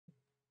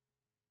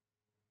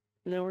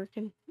No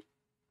working?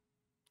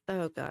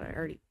 Oh god, I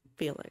already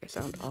feel like I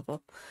sound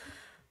awful.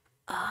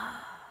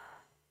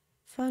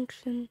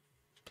 Function,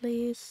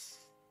 please.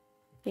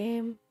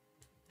 Game.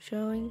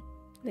 Showing.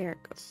 There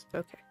it goes.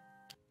 Okay.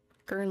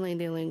 Currently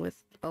dealing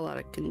with a lot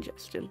of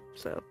congestion,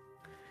 so.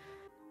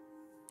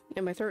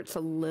 Yeah, my throat's a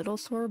little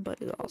sore,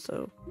 but it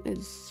also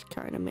is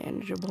kind of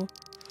manageable.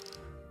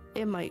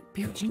 It might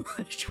be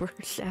much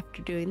worse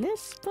after doing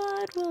this,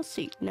 but we'll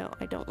see. No,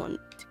 I don't want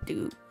to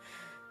do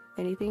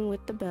anything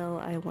with the bell.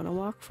 I want to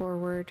walk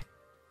forward.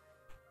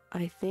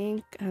 I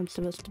think I'm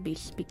supposed to be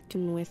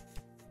speaking with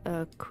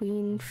a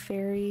queen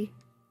fairy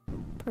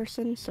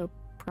person, so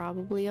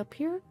probably up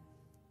here.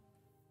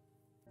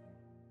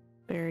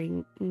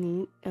 Very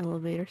neat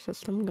elevator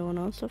system going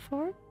on so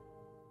far.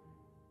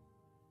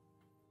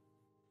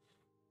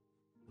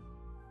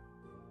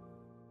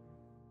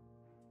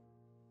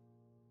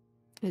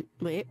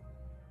 Wait.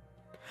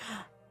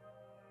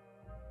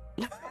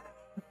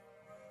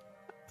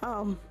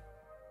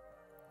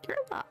 You're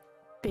a lot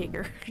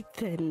bigger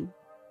than,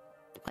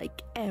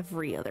 like,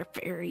 every other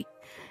fairy.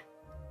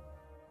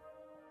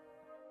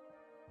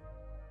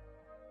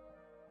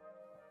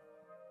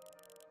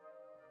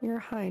 Your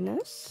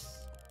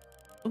Highness,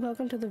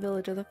 welcome to the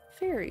village of the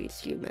fairies,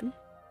 human.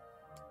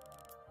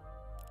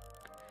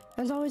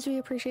 As always, we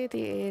appreciate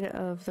the aid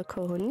of the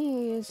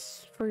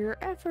Kohonis. For your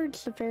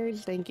efforts, the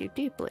fairies thank you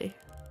deeply.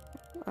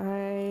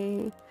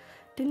 I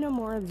did no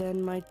more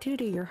than my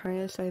duty, Your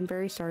Highness. I am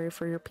very sorry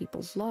for your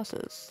people's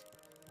losses.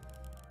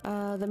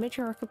 The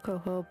matriarch of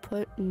Koho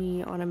put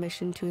me on a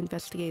mission to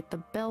investigate the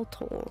bell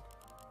toll.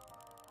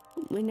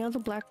 We know the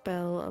black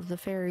bell of the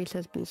fairies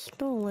has been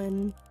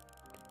stolen.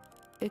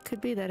 It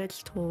could be that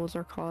its tolls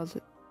are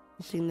causing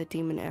the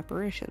demon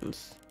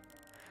apparitions.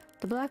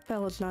 The black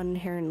bell is not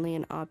inherently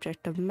an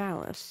object of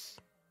malice.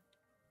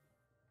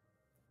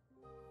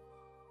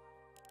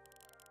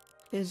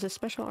 It is a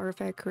special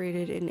artifact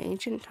created in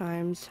ancient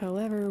times.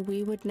 However,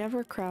 we would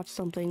never craft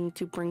something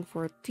to bring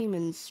forth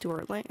demons to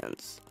our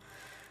lands.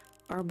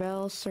 Our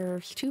bell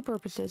serves two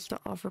purposes: to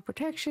offer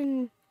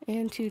protection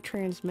and to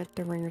transmit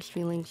the ringer's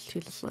feelings to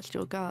the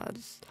celestial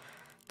gods.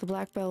 The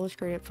black bell was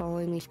created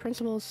following these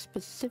principles,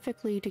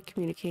 specifically to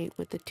communicate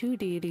with the two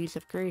deities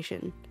of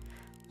creation: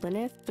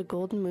 Lilith, the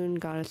golden moon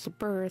goddess of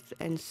birth,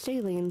 and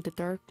Saline, the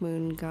dark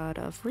moon god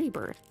of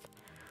rebirth.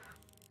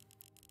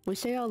 We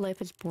say all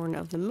life is born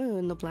of the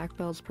moon. The black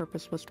bell's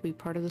purpose was to be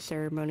part of the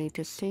ceremony,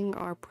 to sing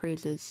our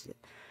praises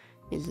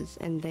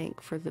and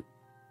thank for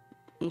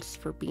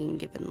being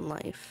given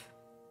life.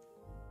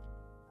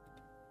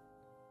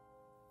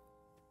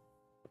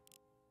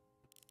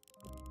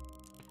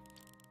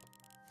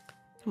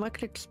 What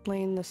could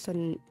explain the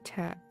sudden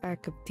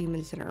attack of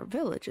demons in our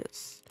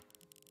villages?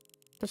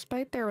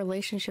 Despite their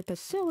relationship as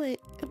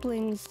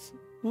siblings,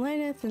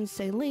 Lilith and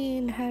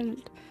Saline had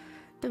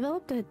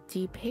developed a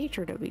deep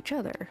hatred of each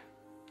other.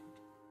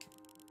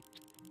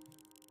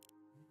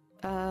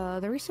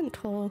 The recent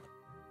toll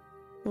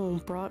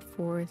brought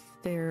forth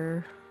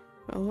their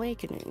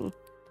awakening.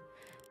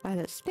 As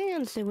it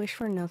stands, they wish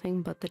for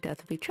nothing but the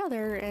death of each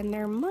other, and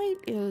their might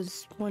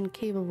is one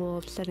capable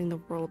of setting the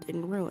world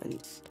in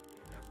ruins.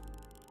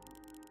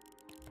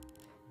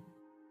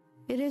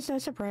 It is no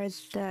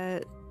surprise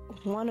that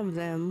one of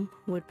them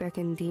would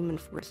beckon demon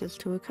forces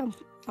to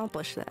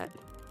accomplish that.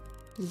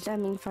 Does that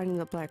mean finding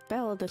the black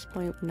bell at this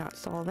point would not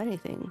solve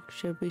anything?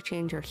 Should we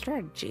change our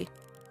strategy?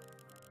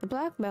 The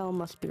black bell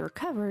must be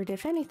recovered,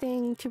 if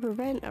anything, to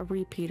prevent a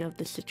repeat of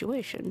the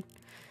situation.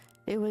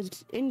 It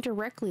was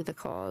indirectly the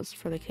cause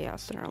for the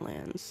chaos in our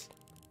lands.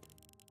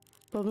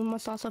 But we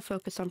must also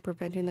focus on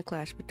preventing the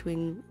clash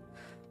between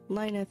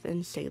Lilith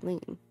and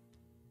Saline.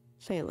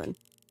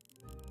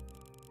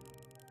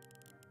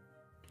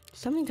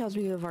 Something tells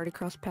me you have already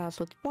crossed paths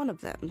with one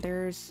of them.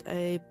 There's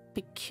a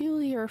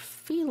peculiar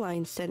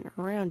feline scent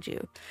around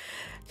you.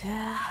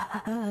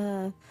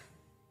 Have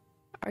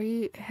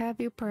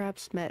you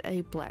perhaps met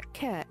a black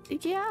cat?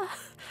 Yeah,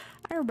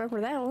 I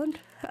remember that one.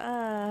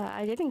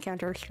 I did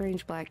encounter a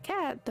strange black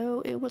cat,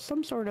 though it was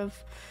some sort of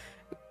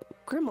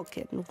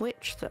grimalkin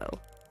witch, though.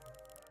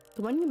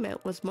 The one you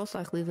met was most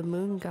likely the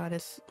moon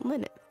goddess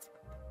Lilith.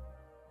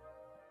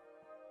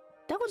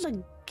 That was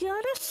a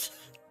goddess?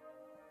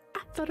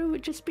 I thought it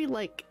would just be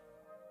like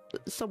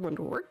someone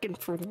working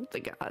for the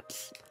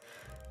gods.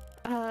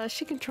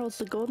 She controls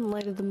the golden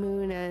light of the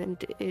moon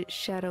and its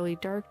shadowy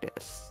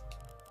darkness.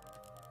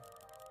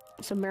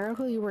 It's a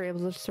miracle you were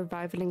able to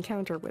survive an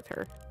encounter with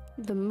her.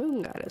 The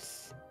moon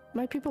goddess.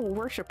 My people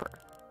worship her.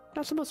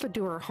 Not supposed to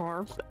do her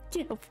harm.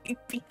 Yeah, we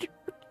beat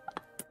her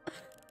up.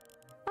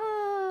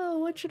 Oh,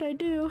 what should I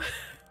do?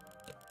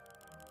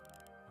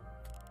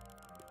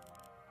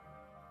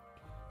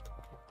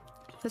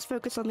 Let's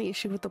focus on the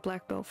issue with the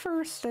black bell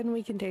first, then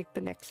we can take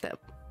the next step.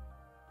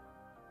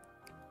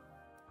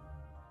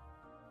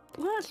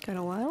 Well, that's kind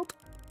of wild.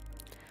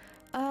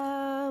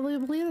 We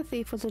believe the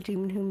thief was a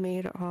demon who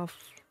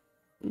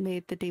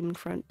made the demon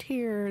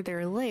frontier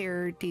their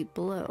lair deep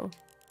below.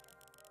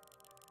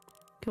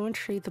 Go and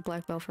retrieve the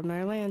black bell from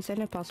their lands,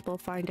 and if possible,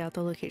 find out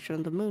the location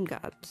of the moon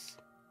gods.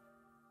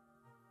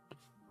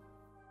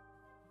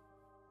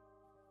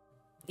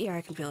 Yeah,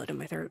 I can feel it in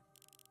my throat.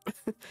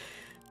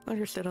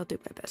 Understood, I'll do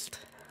my best.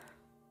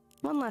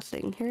 One last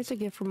thing. Here's a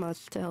gift from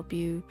us to help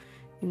you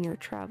in your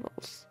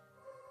travels.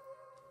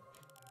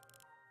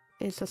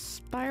 It's a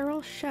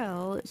spiral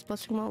shell. Its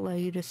blessing will allow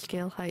you to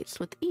scale heights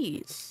with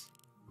ease.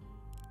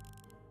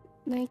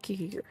 Thank you,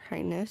 Your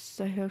Highness.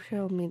 I hope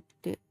you'll meet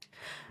it.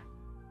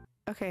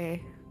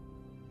 Okay.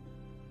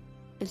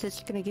 Is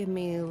this gonna give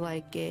me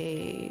like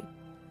a...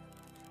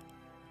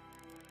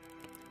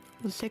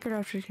 With sacred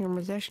object in your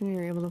possession,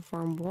 you're able to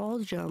form wall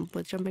jump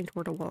with jumping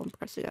toward a wall and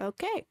pressing.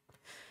 Okay.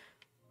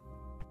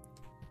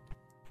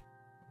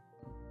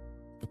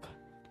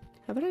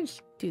 How about I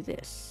just do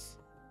this?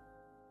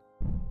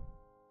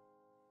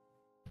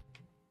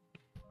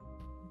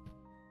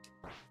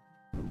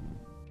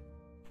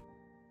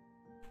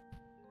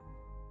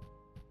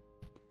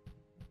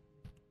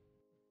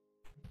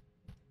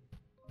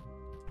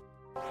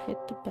 Hit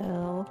the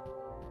bell.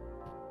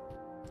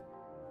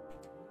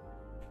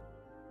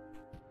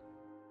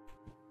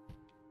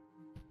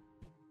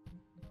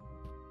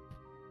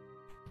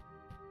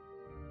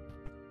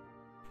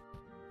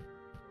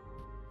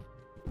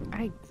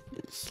 I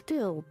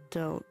still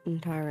don't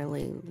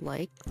entirely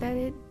like that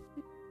it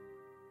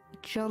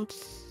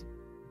jumps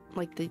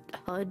like the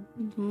HUD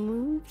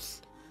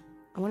moves.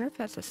 I wonder if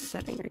that's a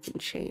setting I can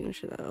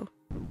change though.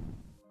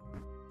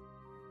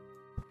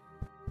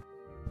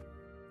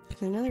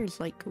 Cause I know there's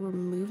like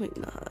removing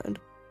the HUD.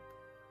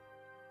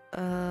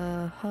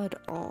 HUD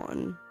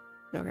on.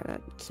 Okay,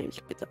 that seems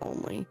to be the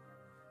only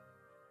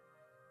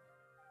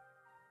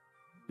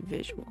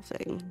visual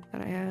thing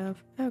that I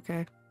have.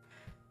 Okay.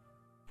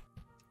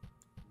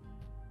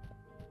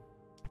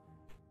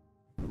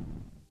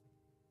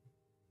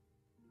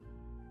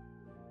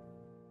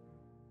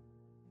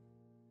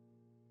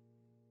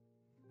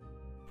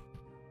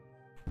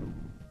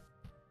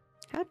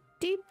 How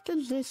deep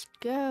does this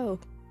go?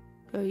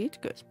 Oh,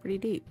 it goes pretty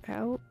deep.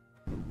 How?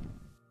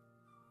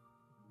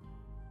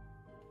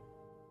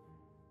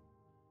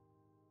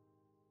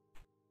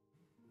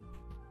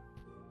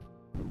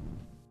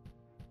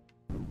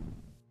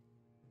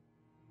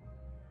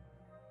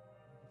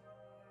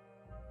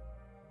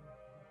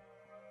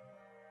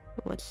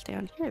 What's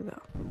down here,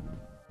 though?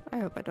 I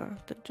hope I don't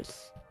have to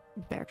just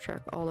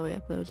backtrack all the way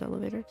up those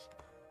elevators.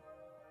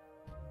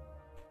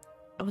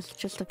 Oh, it's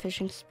just a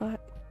fishing spot?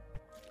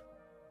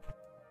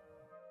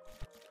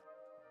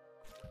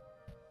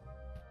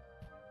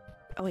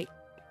 Oh, wait.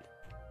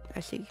 I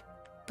see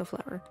the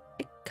flower.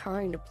 It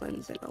kind of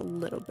blends in a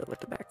little bit with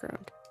the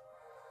background.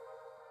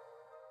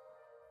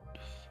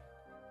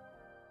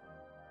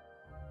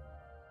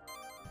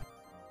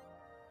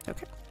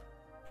 Okay.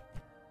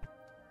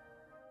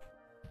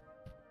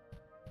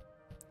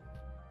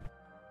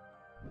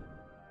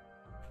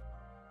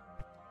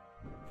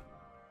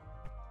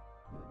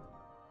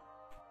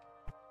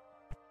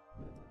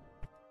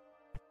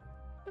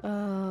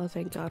 Oh,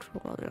 thank God for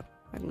water.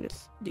 I can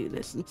just do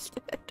this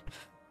instead.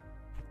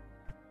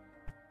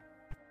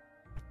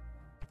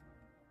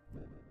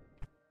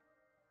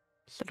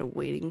 Instead of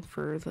waiting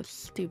for the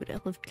stupid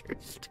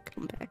elevators to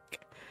come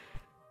back.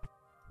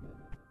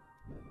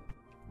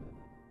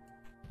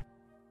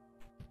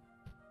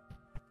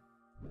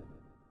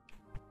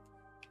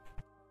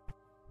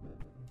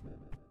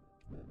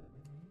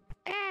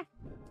 Ah!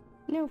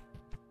 No.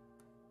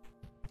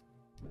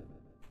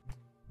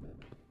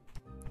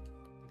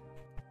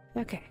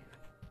 Okay.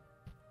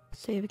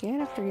 Save again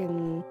after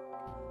getting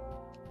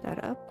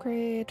that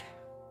upgrade.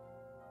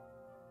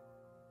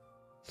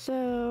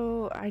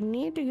 So, I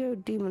need to go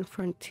Demon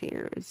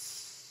Frontiers.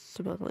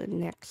 Supposedly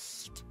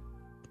next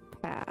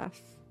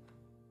path.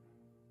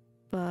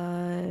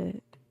 But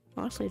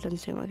honestly, it doesn't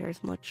seem like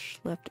there's much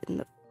left in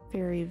the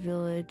fairy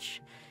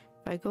village.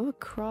 If I go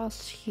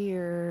across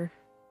here,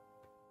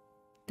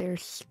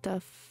 there's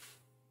stuff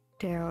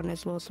down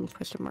as well as some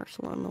question marks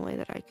along the way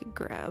that I could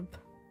grab.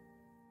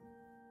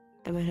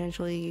 And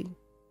potentially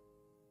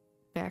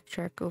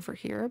backtrack over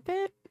here a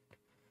bit.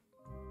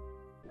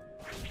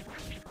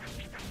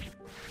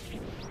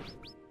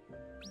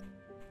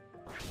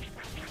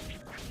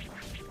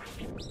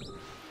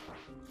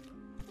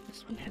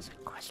 This one has a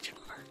question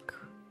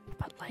mark.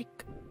 But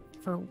like,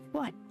 for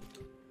what?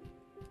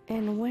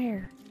 And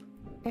where?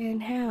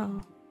 And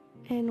how?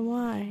 And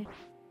why?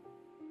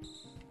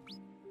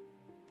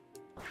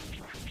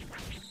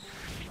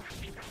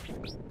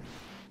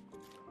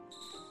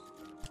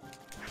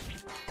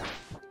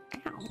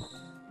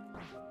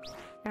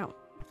 Ow.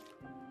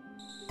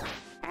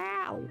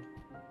 Ow!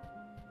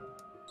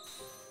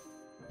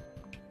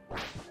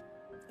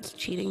 It's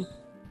cheating.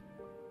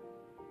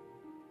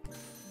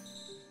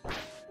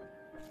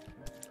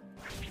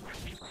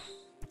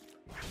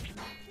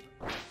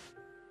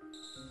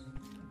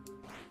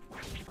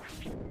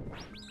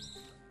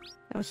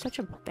 That was such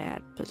a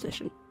bad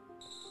position.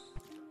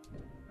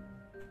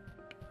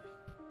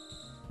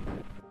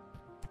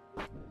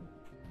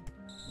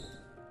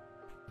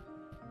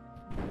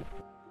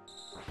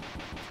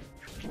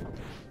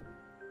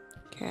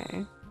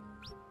 Okay.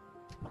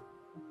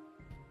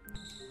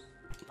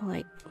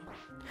 Like,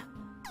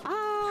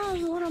 ah,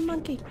 the one on,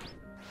 monkey.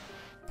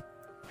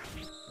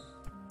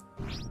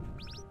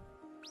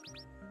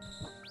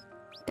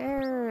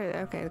 There.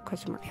 Okay, the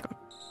question mark down.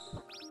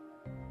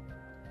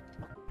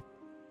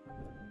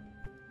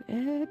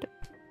 Ed.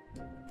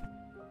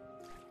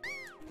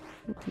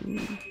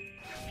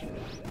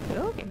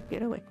 Okay,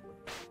 get away.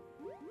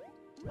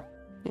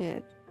 Yeah,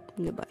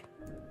 goodbye.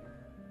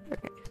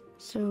 Okay,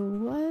 so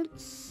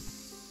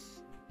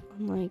what's...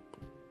 I'm like...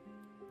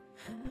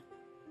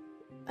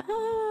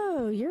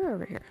 Oh, you're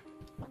over here.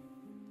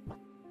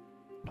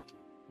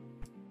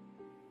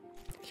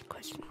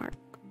 Question mark.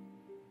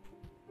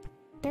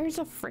 There's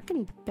a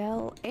freaking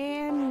bell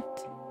and...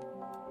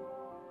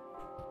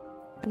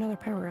 another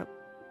power-up.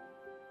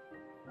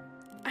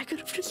 I could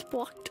have just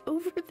walked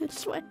over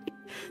this way.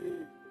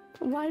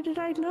 Why did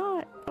I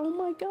not? Oh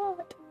my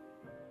god.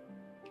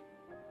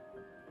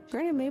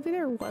 Granted, maybe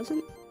there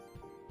wasn't...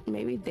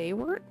 maybe they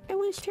weren't at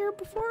least here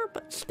before,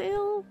 but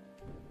still...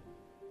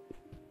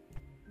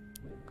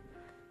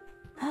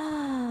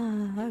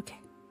 Ah, okay.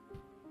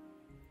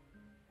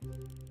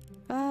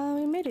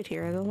 We made it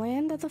here, the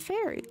land of the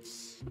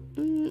fairies.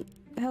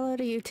 Hello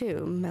to you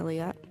too,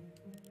 Meliot.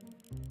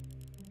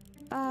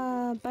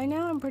 By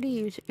now I'm pretty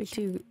used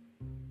to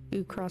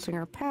you crossing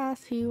our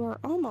path. You are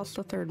almost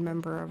a third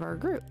member of our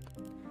group.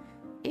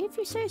 If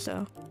you say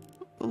so.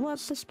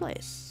 What's this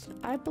place?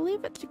 I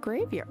believe it's a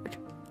graveyard.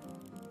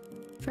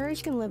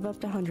 Fairies can live up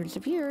to hundreds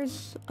of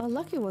years. A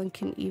lucky one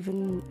can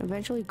even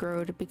eventually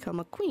grow to become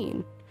a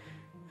queen.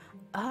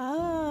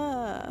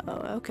 Oh,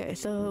 okay,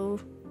 so...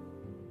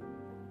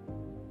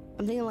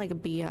 I'm thinking like a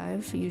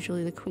beehive.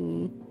 Usually the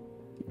queen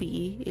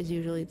bee is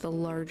usually the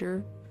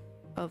larger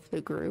of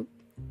the group.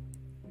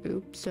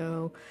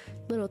 So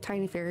little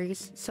tiny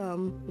fairies,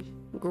 some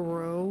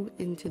grow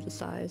into the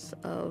size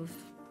of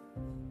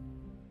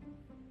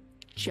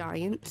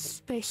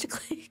giants,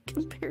 basically,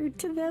 compared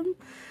to them.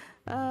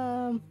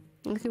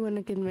 Lucky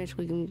one can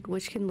eventually,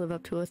 which can live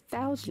up to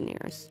 1,000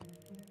 years.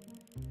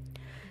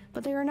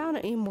 But they are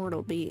not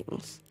immortal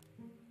beings.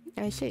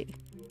 I see.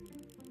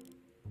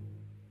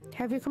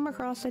 Have you come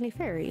across any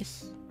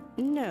fairies?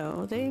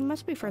 No, they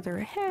must be further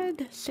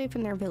ahead, safe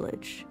in their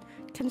village,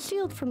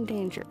 concealed from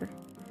danger.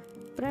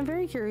 But I'm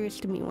very curious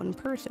to meet one in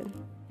person.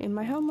 In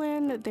my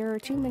homeland, there are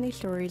too many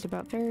stories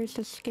about fairies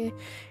to scare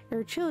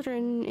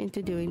children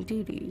into doing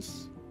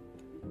duties.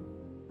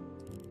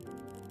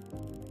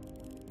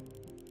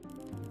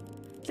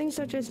 Things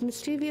such as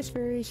mischievous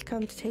fairies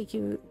come to take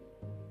you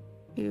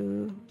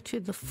to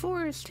the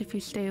forest if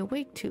you stay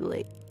awake too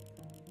late.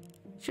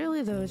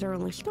 Surely those are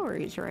only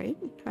stories, right?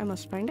 I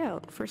must find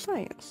out, for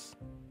science.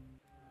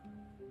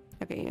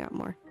 Okay, you got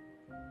more.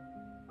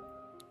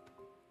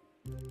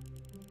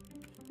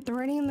 The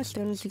writing in the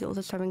stone is the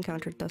oldest I've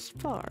encountered thus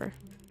far.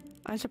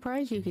 I'm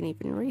surprised you can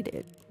even read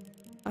it.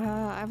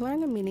 I've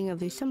learned the meaning of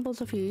these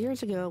symbols a few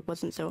years ago. It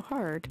wasn't so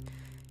hard.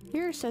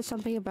 Here it says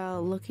something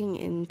about looking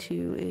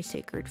into a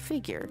sacred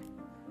figure.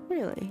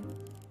 Really?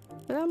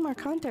 Without more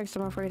context,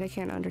 I'm afraid I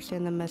can't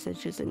understand the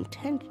message's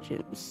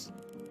intentions.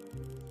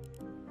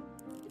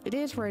 It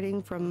is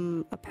writing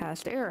from a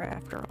past era,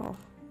 after all.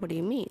 What do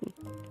you mean?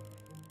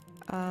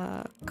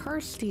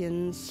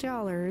 Karstian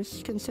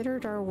scholars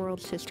considered our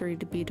world's history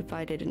to be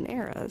divided in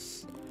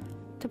eras.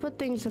 To put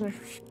things in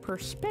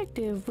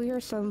perspective, we are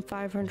some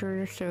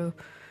 500 or so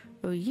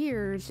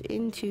years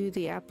into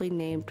the aptly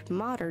named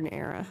modern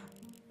era.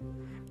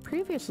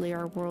 Previously,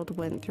 our world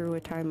went through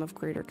a time of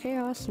greater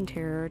chaos and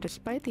terror.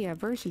 Despite the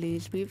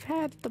adversities, we've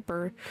had the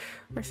birth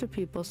of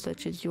people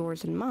such as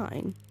yours and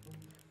mine.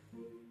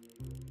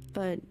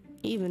 But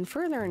even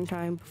further in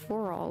time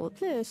before all of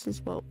this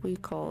is what we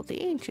call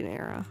the ancient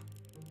era.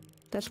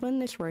 That's when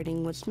this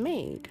writing was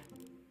made.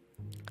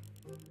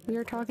 We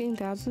are talking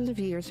thousands of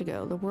years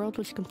ago. The world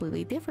was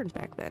completely different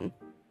back then.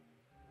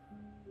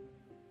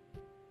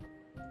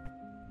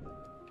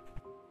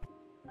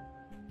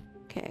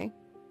 Okay.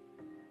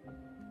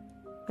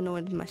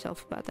 Annoyed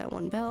myself about that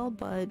one bell,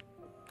 but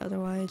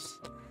otherwise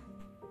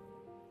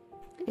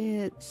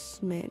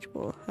it's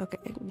manageable.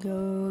 Okay,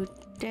 go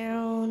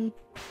down.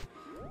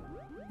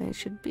 And it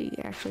should be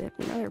actually at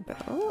another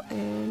bell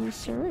and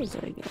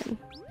Cereza again.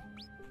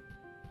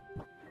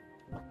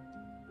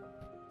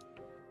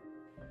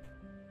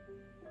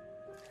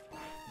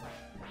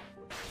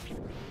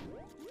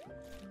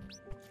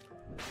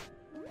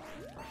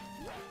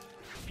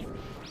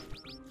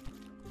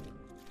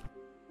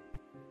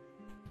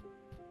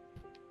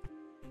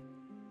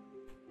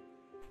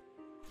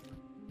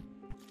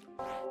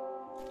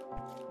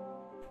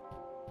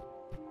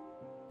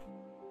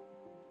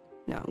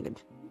 No, I'm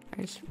good.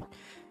 I just...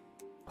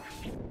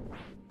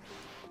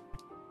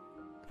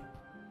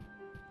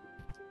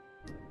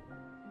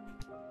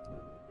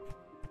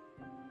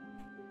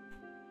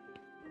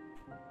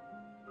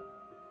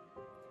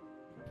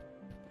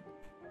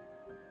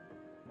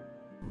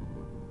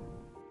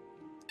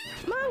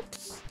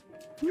 Monks!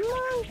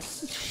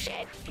 Monks!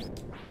 Shit!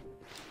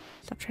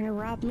 Stop trying to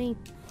rob me.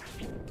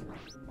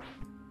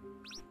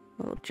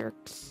 Little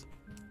jerks.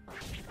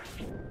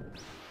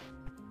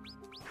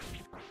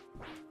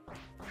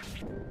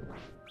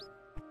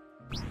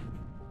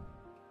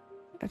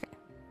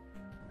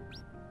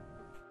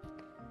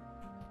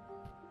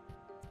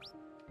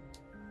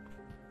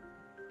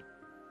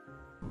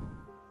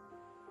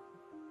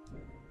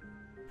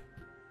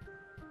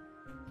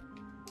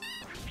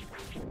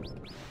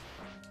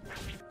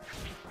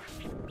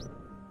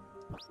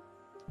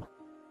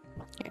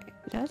 Okay,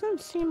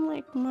 doesn't seem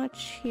like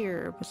much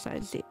here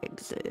besides the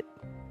exit.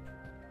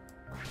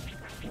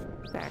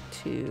 Back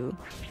to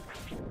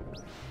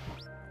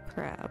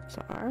crabs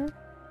are.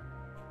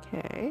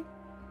 Okay.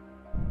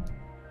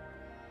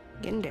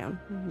 Getting down,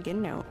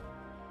 getting out.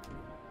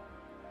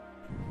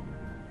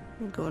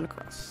 I'm going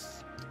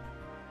across.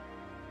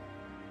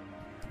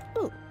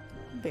 Oh,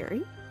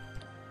 berry.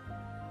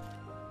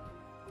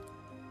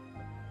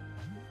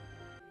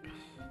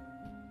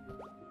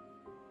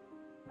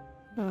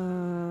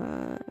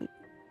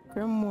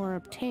 Grimoire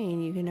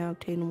obtain. You can now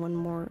obtain one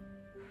more.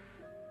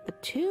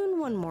 Attune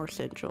one more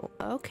sigil.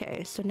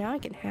 Okay, so now I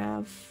can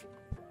have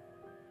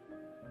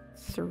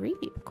 3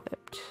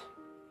 equipped.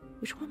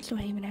 Which ones do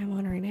I even have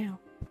on right now?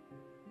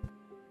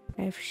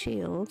 I have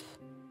shield.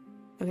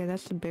 Okay,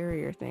 that's the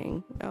barrier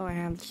thing. Oh, I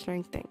have the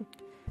strength thing.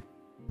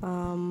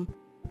 And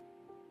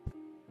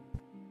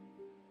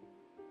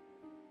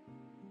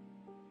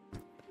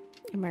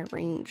my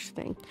range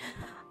thing.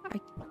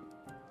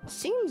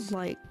 Seems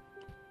like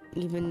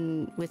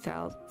even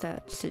without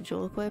that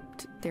sigil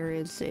equipped, there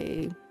is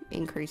a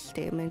increased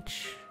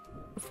damage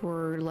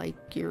for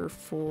like your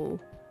full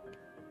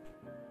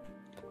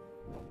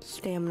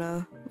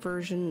stamina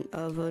version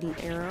of an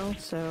arrow,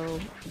 so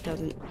it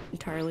doesn't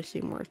entirely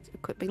seem worth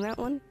equipping that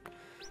one.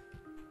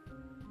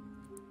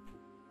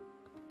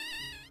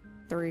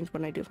 The range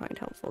one I do find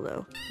helpful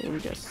though,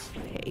 and just,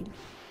 hey,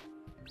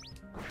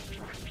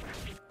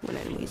 when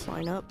enemies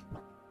line up,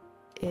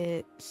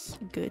 it's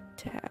good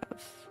to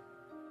have.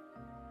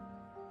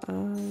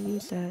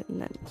 Use that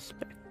and then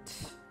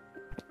inspect.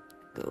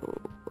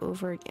 Go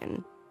over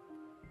again.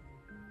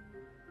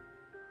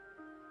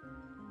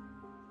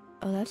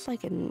 Oh, that's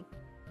like a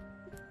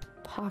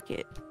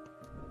pocket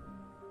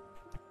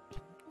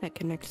that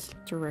connects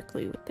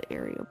directly with the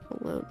area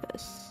below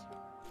this.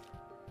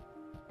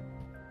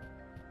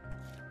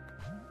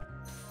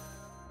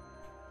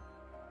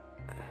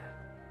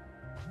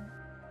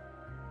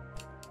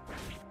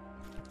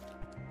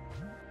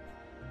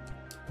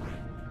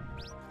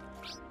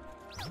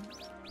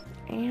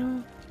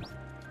 Ow.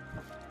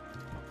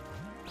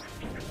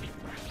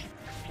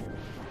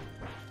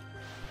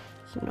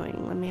 It's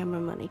annoying. Let me have my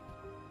money.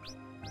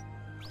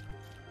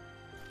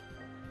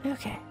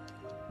 Okay.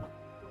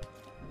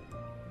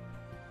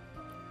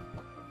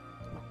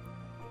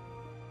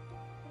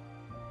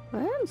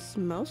 Well, that's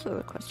most of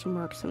the question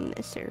marks in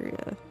this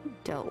area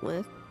dealt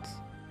with.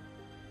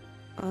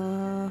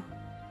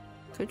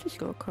 Could just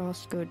go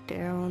across, go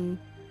down,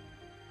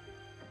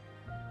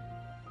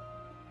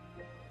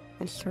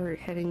 and start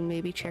heading,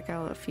 maybe check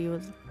out a few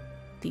of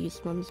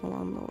these ones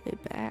along the way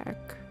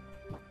back.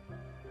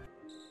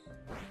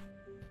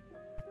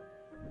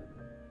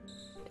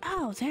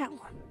 Oh, that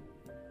one.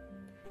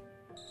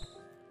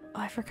 Oh,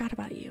 I forgot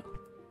about you.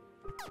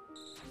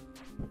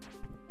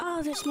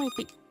 Oh, this might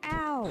be...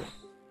 Ow!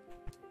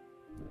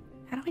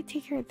 How do I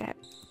take care of that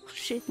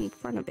shit in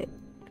front of it?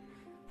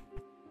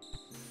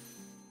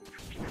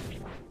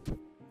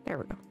 There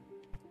we go.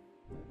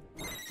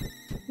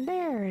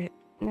 There!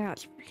 Now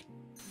it's free.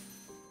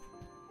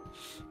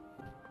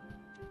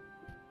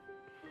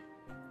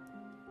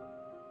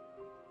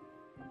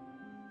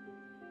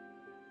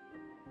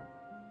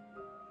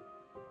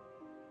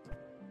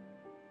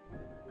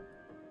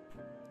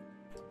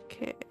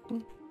 Okay.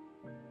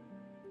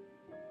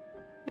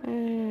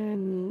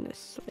 And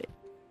this way.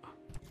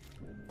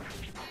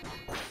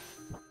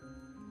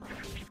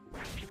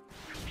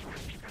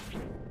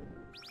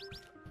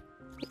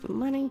 Get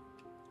money.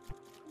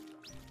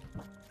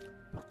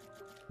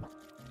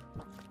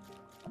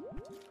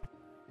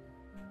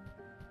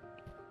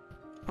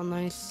 Oh,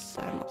 nice.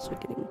 I'm also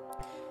getting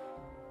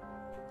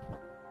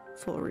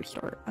full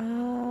restart.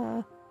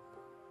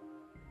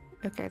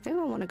 Okay, I think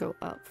I want to go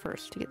up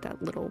first to get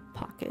that little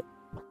pocket.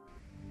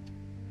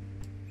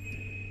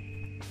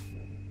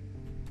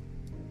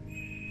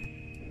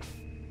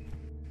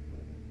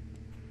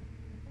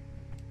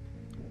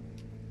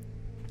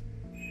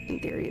 In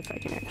theory, if I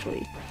can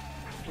actually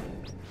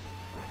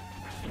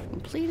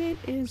complete it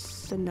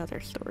is another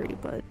story,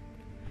 but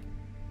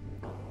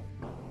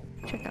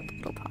check out the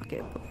little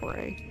pocket before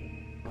I...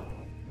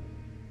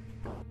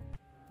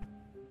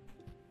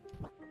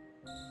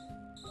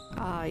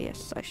 Ah,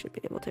 yes, I should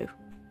be able to.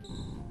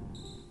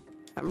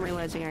 I'm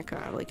realizing I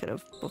probably could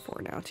have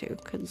before now too,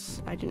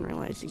 because I didn't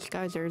realize these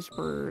geysers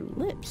were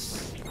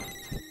lips.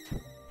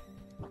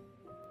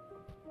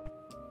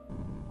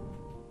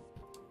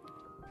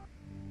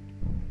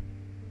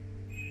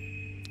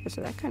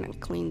 So that kind of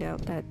cleaned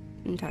out that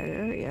entire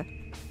area.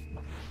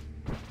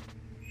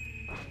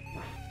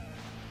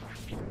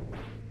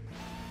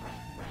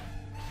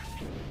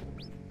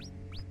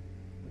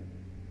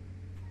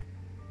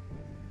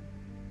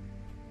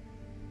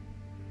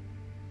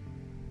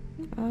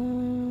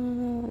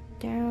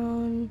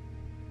 Down,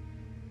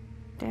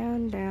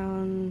 down,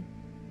 down,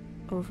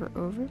 over,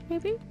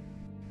 maybe?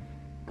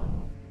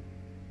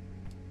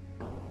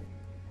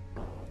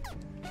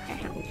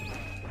 Ow.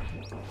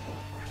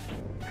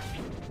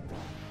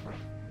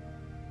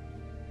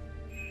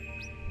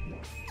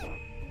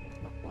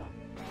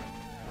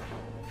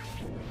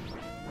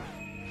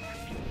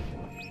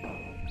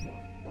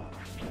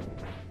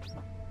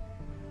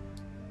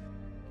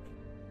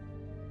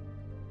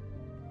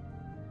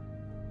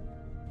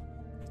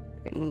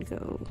 And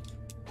go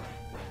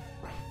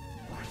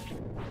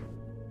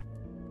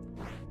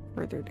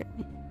further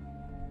down.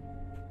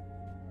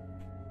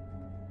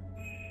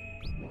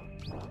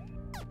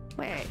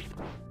 Wait.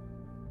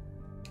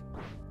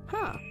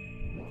 Huh.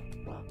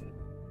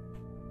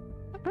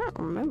 I don't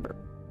remember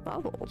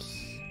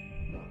bubbles.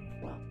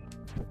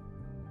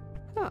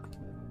 Huh.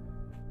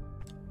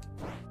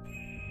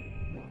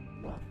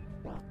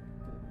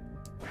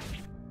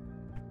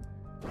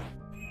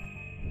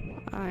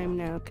 I'm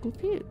now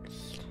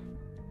confused.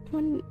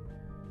 When...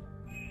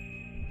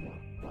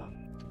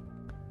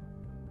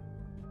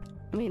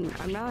 I mean,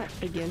 I'm not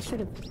against it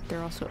if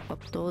they're also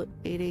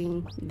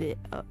updating the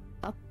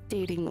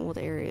updating old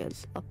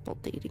areas.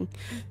 Updating.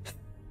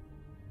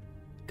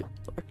 Good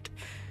lord.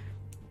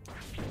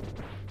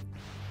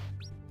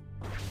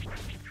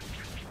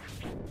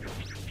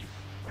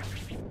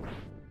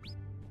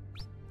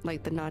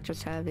 Like the not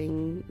just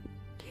having,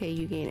 hey,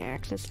 you gain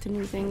access to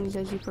new things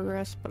as you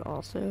progress, but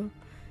also,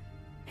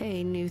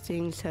 hey, new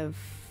things have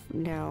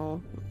now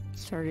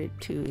started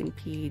to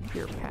impede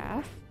your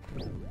path.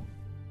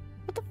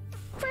 What the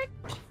frick?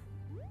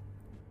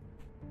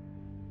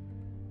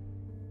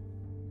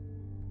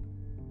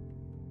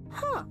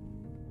 Huh.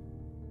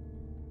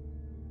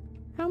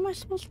 How am I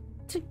supposed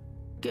to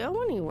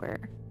go anywhere?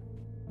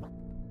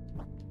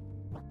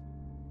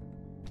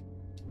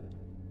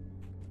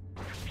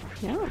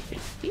 Now I'm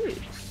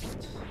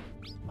confused.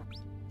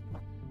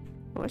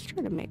 I was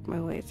trying to make my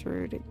way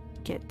through to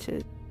get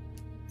to...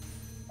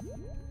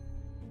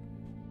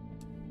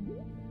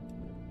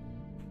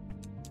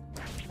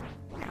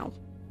 Ow.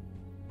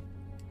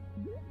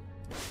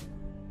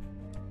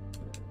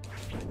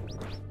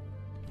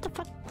 What the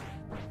fuck?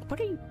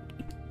 What are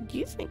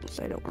you things?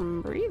 I don't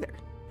remember either.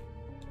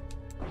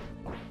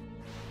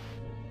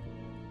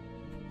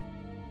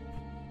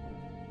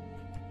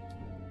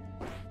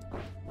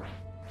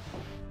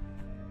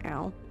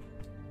 Ow.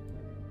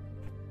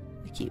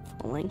 I keep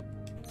falling.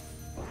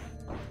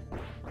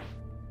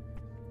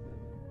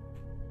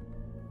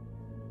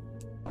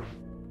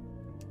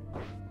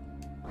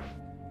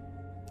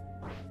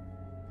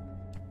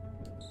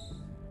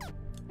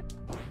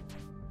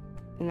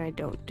 And I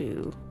don't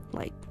do,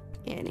 like,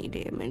 any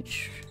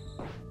damage.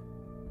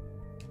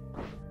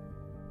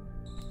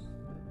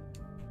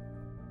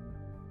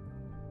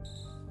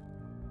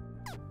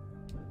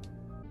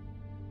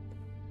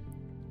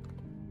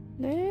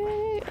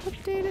 They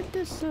updated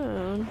this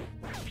zone.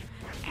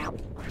 Ow.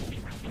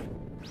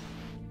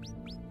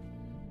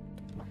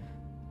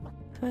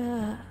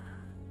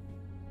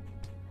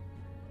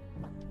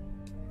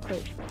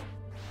 Wait.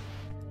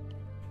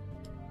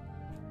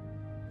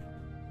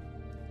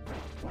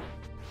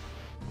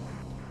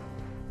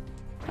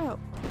 Oh.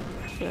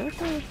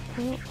 Okay.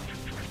 Well.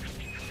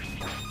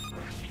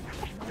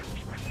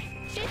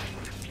 Shit.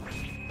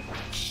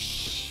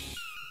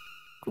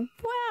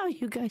 Wow,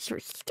 you guys were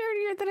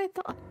sturdier than I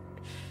thought.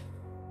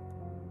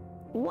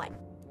 What?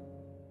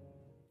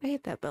 I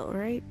hit that bell,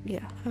 right?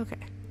 Yeah, okay.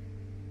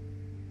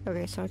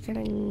 Okay, so I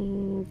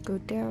can go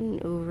down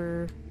and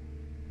over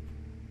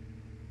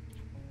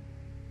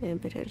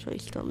and potentially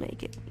still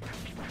make it.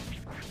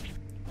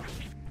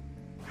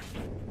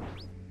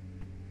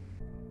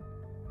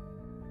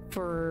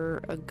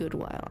 For a good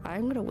while.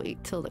 I'm gonna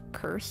wait till the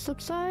curse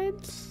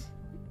subsides.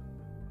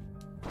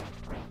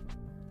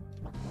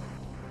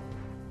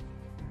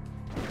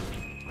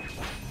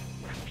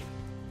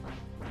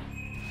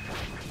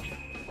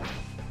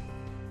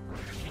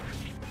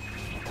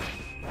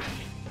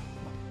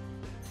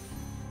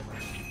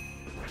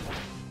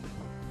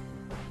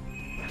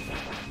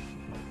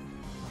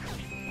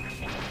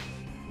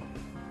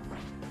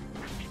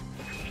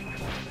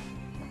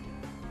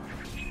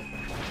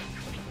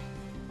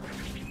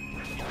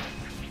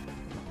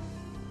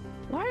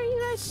 Why are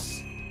you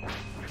guys...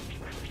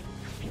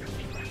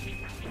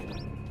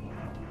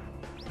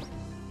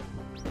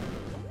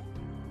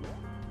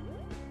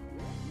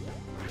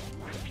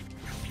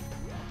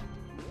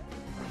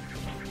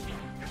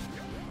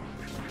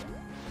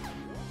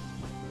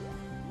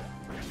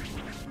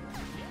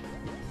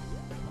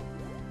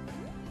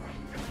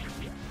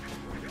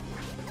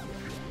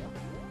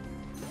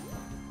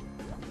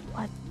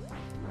 What?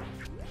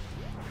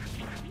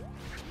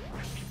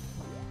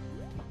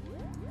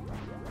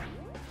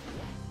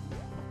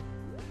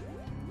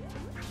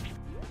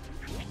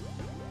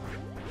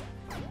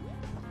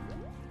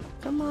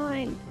 Come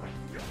on.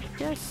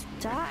 Just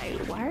die.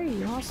 Why are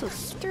you all so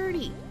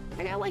sturdy?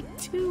 I got like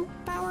 2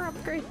 power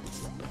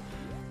upgrades.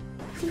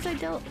 Since I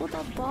dealt with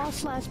a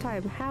boss last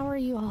time, how are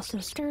you all so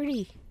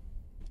sturdy?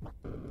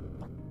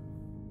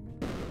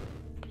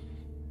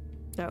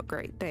 Oh,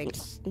 great.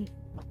 Thanks.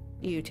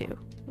 You too.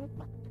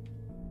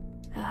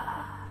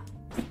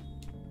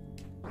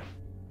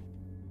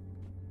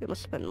 It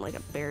must have been like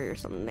a berry or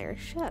something there.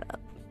 Shut up.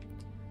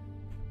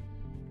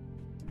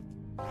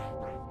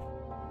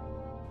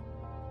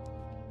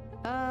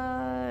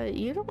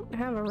 You don't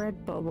have a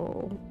red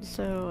bubble,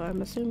 so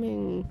I'm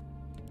assuming...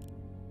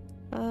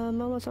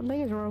 Momo,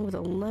 something is wrong with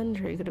the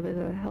laundry. Could have been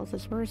the health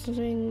is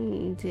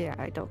worsening. Yeah,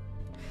 yeah,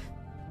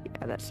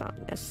 that's not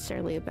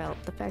necessarily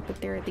about the fact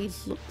that there are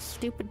these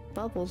stupid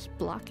bubbles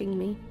blocking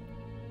me.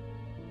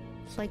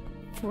 It's like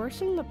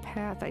forcing the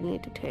path I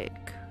need to take.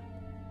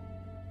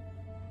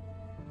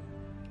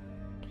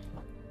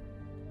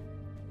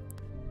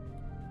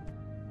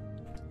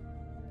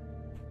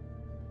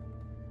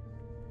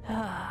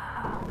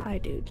 Hi,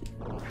 dude.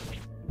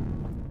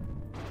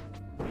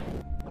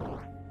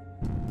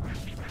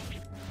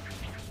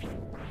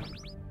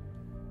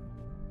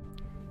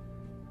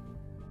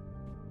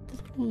 The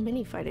little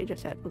mini fight I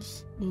just had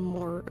was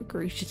more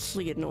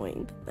egregiously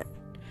annoying than that.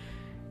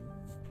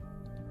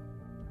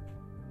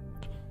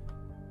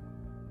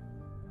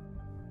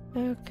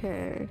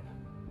 Okay.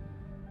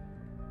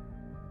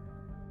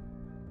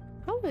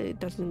 Probably it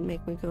doesn't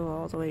make me go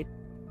all the way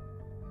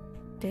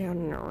down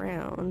and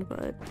around,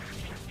 but...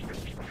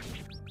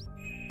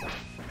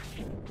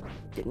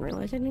 Didn't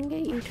realize I didn't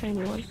get you,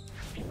 tiny one.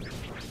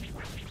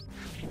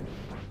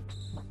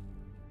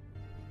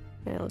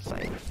 Yeah, it looks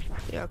like...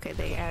 Okay,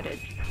 they added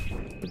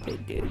the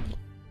big dude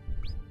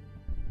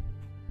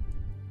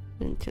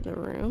into the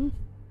room.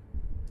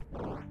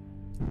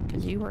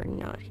 Because you were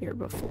not here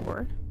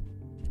before.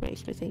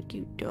 Makes me think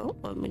you don't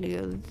want me to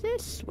go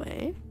this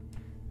way.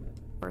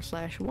 Or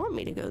slash want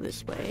me to go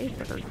this way,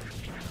 but are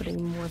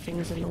putting more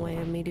things in the way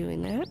of me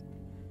doing that.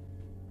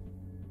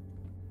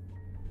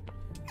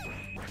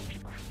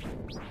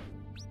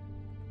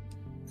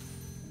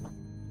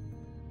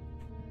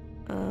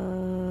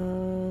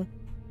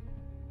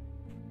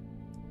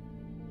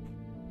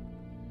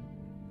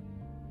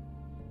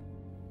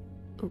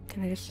 Oh,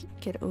 can I just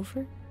get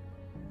over?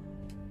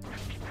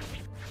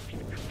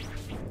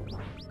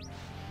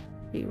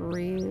 Be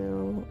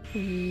real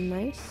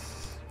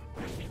nice.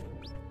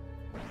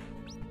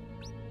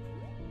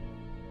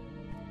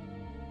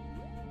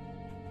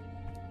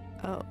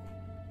 Oh,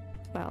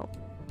 well.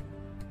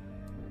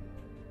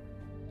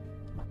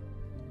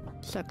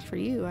 Sucks for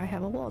you, I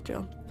have a wall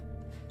jump.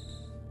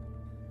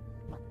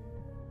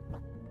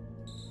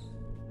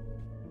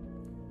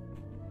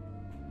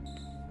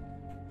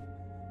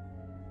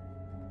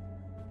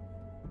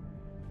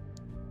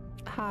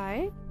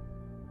 Hi?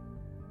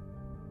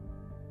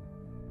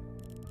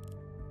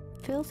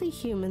 Filthy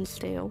humans,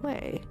 stay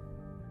away.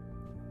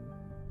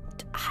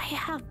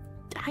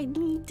 I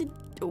need to...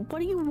 What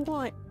do you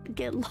want?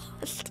 Get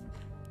lost.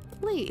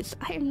 Please,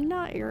 I am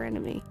not your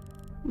enemy.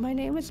 My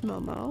name is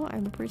Momo.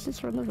 I'm a priestess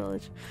from the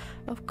village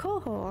of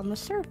Koho on the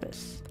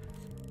surface.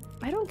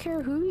 I don't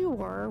care who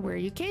you are or where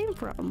you came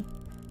from.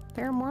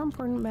 There are more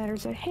important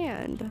matters at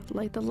hand,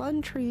 like the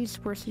lund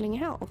tree's worsening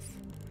health.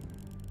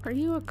 Are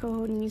you a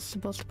Kohonese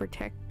supposed to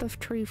protect the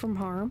tree from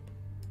harm?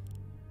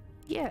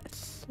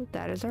 Yes,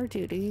 that is our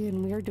duty,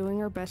 and we are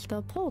doing our best to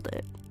uphold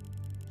it.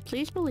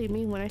 Please believe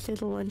me when I say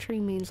the lund tree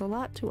means a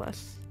lot to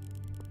us.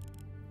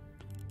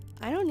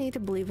 I don't need to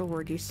believe a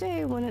word you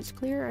say when it's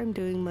clear I'm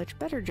doing a much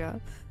better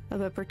job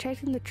about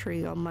protecting the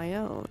tree on my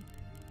own.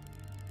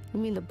 You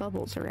mean the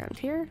bubbles around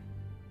here?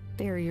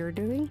 They are your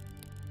doing?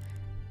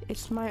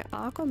 It's my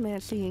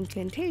aquamancy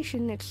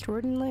incantation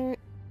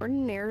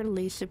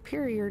extraordinarily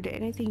superior to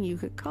anything you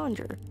could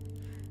conjure.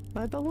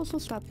 My bubbles will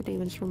stop the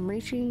demons from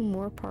reaching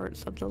more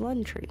parts of the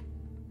lund tree.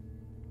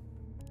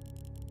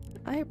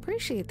 I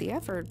appreciate the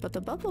effort, but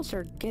the bubbles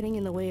are getting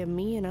in the way of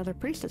me and other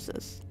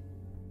priestesses.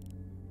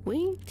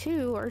 We,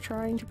 too, are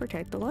trying to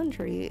protect the lund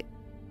tree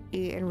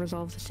and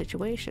resolve the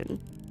situation.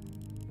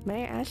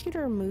 May I ask you to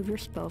remove your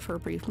spell for a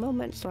brief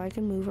moment so I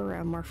can move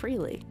around more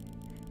freely?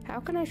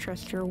 How can I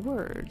trust your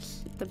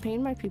words? The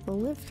pain my people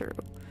lived through,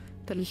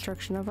 the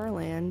destruction of our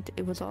land,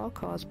 it was all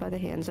caused by the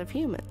hands of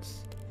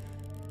humans.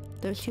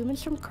 Those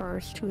humans from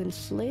Karst who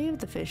enslaved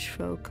the fish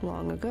folk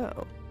long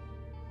ago.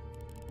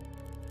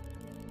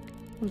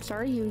 I'm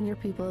sorry you and your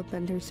people have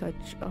been through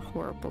such a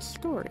horrible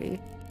story.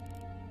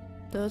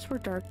 Those were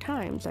dark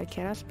times. I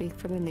cannot speak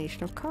for the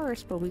nation of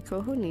Karst, but we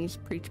Kohonese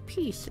preach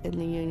peace in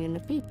the union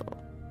of people.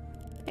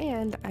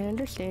 And I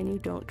understand you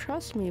don't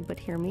trust me, but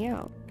hear me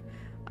out.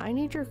 I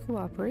need your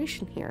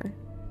cooperation here.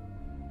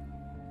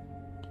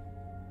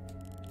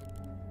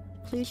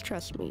 Please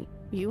trust me.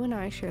 You and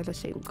I share the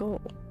same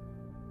goal.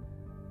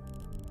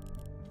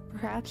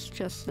 Perhaps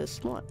just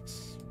this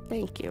once.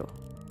 Thank you.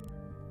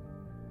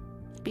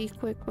 Be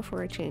quick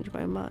before I change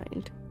my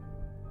mind.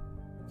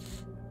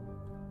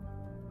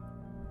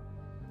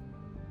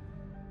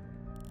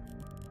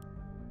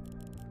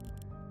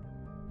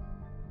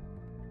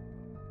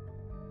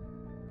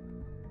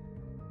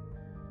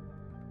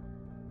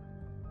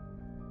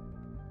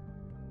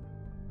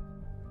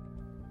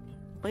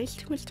 Waste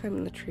too much time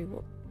in the tree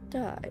will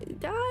die.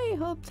 I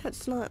hope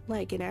that's not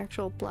like an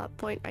actual plot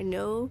point. I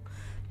know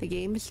the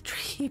game is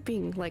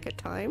keeping like a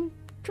time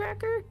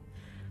tracker.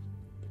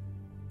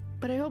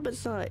 But I hope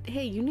it's not,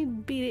 hey, you need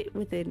to beat it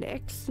within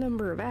X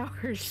number of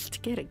hours to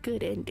get a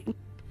good ending.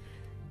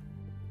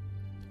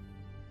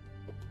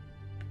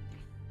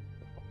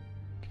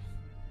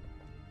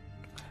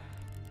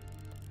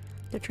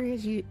 The tree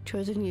has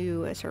chosen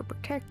you as her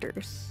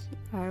protectors.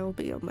 I will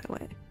be on my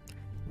way.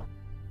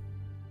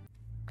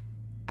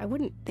 I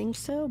wouldn't think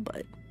so,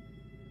 but...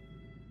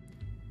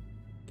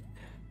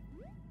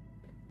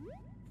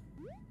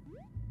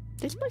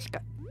 This place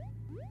got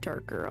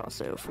darker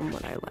also from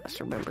what I last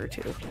remember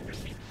too.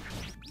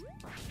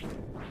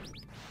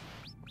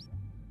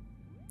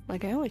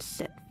 Like I only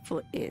set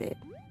foot in it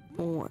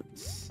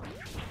once.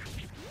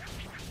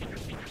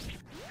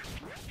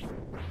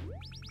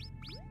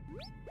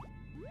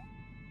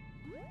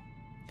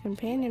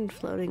 Companion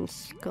floating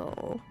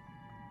skull.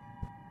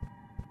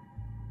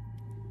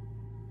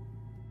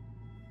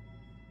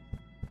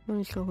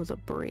 Floating skull was a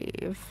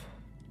brave.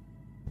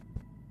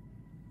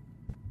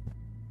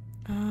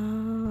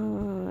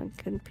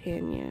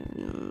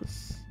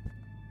 Companions.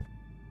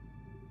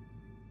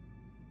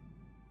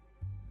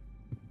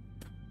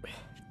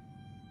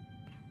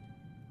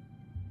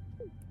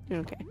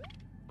 Okay.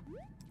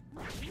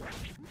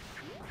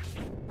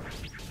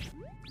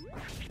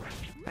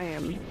 I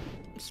am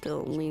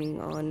still leaning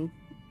on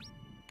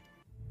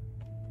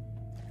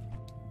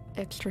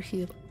extra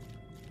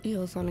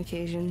heals on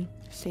occasion.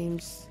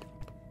 Seems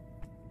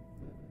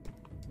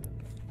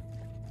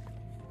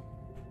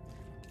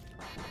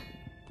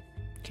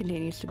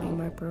continues to be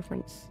my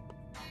preference.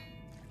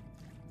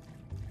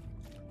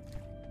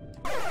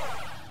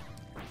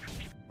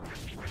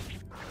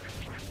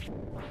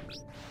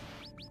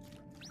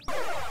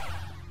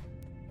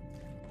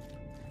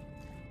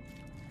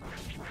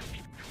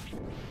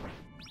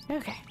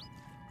 Okay.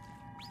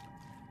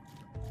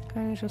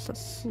 Kind of just a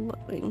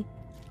slowing.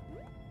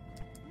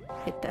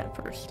 Hit that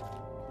first.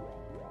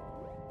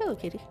 Hello,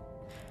 kitty.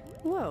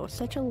 Whoa,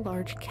 such a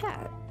large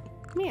cat.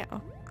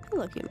 Meow.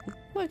 Hello, human.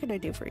 What can I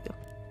do for you?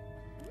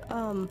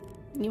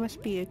 You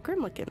must be a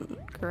Grimlican,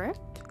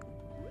 correct?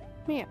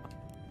 Meow.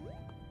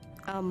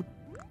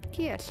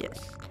 Yes.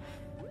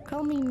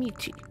 Call me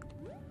Michi.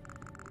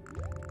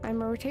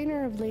 I'm a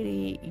retainer of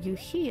Lady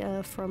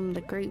Yuhia from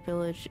the great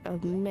village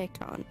of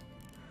Mekon.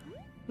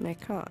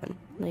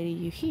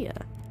 Lady Yuhia.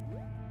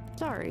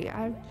 Sorry,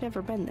 I've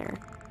never been there.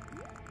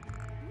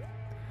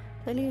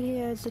 Lady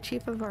Yuhia is the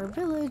chief of our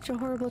village. A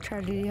horrible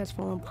tragedy has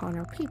fallen upon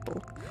our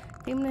people.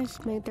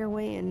 Demons made their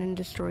way in and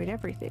destroyed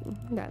everything.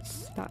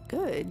 That's not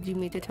good. You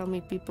mean to tell me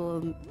people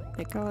of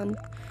Mekon?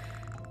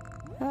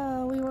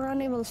 We were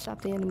unable to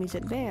stop the enemy's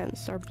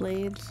advance. Our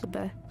blades, the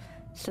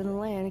best in the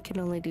land, can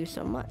only do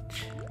so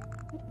much.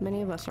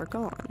 Many of us are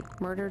gone,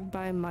 murdered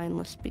by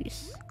mindless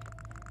beasts.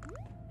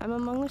 I'm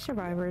among the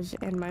survivors,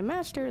 and my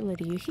master,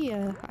 Lady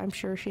Yuhia, I'm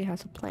sure she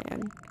has a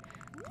plan.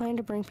 Plan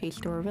to bring peace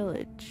to our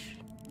village.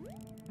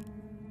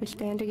 We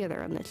stand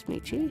together on this,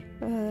 Michi.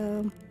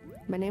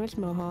 My name is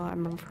Moho.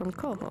 I'm from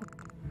Koho.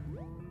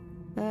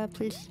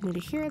 Pleased me to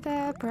hear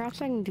that.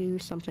 Perhaps I can do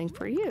something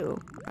for you.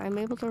 I'm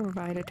able to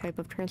provide a type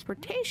of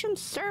transportation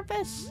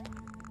service.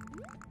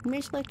 You may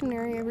select an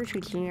area of your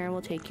choosing, and I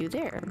will take you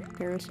there.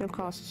 There is no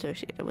cost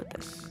associated with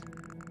this.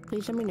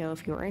 Please let me know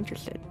if you are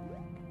interested.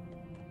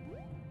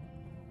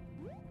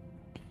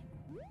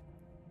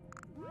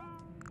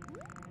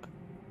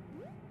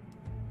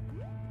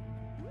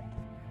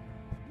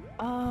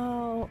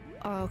 Oh,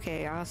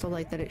 okay. I also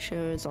like that it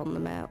shows on the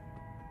map.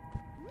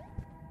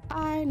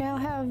 I now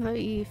have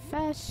a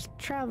fast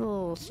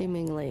travel,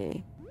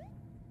 seemingly.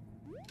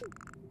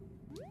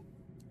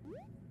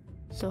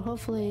 So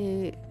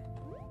hopefully...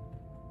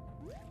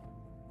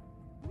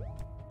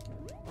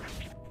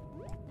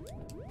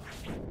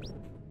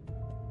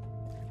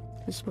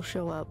 this will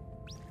show up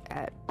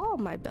at all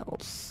my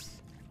belts.